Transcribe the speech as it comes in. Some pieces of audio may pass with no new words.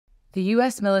The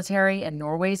U.S. military and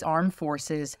Norway's armed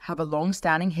forces have a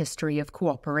long-standing history of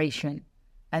cooperation,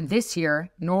 and this year,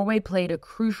 Norway played a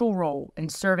crucial role in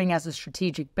serving as a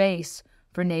strategic base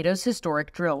for NATO's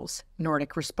historic drills,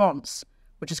 Nordic Response,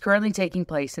 which is currently taking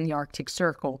place in the Arctic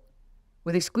Circle.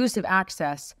 With exclusive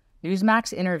access,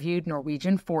 Newsmax interviewed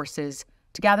Norwegian forces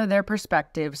to gather their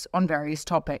perspectives on various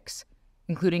topics,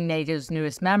 including NATO's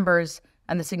newest members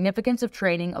and the significance of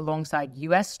training alongside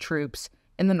U.S. troops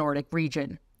in the Nordic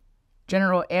region.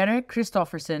 General Eirik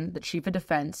Kristoffersen, the Chief of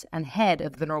Defense and head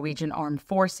of the Norwegian Armed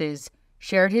Forces,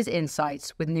 shared his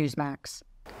insights with Newsmax.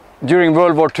 During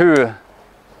World War II,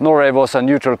 Norway was a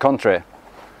neutral country.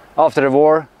 After the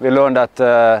war, we learned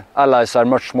that allies are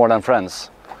much more than friends.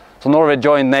 So Norway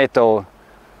joined NATO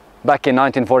back in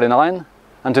 1949,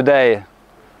 and today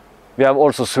we have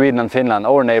also Sweden and Finland,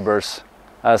 our neighbors,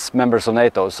 as members of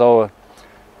NATO. So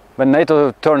when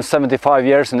NATO turns 75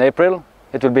 years in April,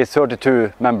 it will be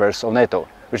 32 members of NATO,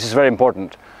 which is very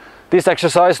important. This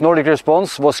exercise, Nordic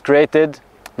Response, was created,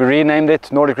 we renamed it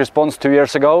Nordic Response 2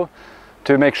 years ago,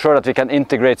 to make sure that we can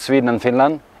integrate Sweden and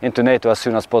Finland into NATO as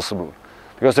soon as possible.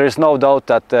 Because there is no doubt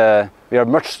that we are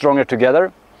much stronger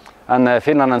together, and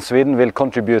Finland and Sweden will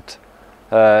contribute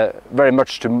very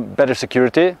much to better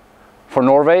security for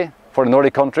Norway, for the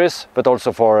Nordic countries, but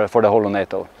also for the whole of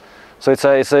NATO. So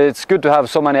it's good to have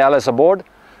so many allies aboard,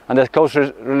 and the close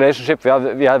relationship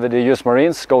we have with the US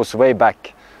Marines goes way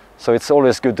back. So it's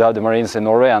always good to have the Marines in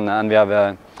Norway, and we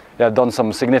have done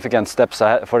some significant steps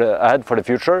ahead for the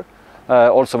future,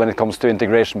 also when it comes to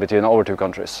integration between our two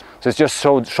countries. So it just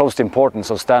shows the importance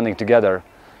of standing together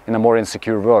in a more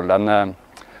insecure world, and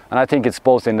I think it's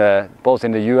both in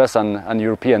the US and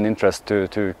European interest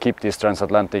to keep these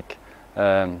transatlantic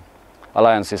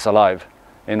alliances alive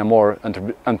in a more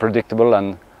unpredictable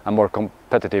and a more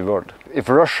competitive world. If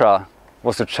Russia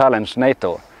was to challenge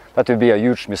NATO, that would be a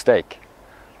huge mistake,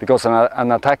 because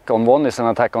an attack on one is an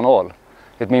attack on all.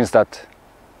 It means that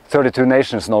 32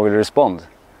 nations now will respond.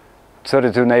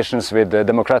 32 nations with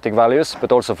democratic values,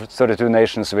 but also 32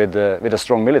 nations with a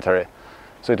strong military.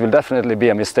 So it will definitely be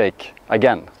a mistake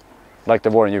again, like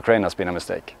the war in Ukraine has been a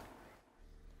mistake.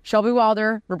 Shelby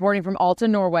Wilder, reporting from Alta,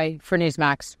 Norway for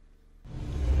Newsmax.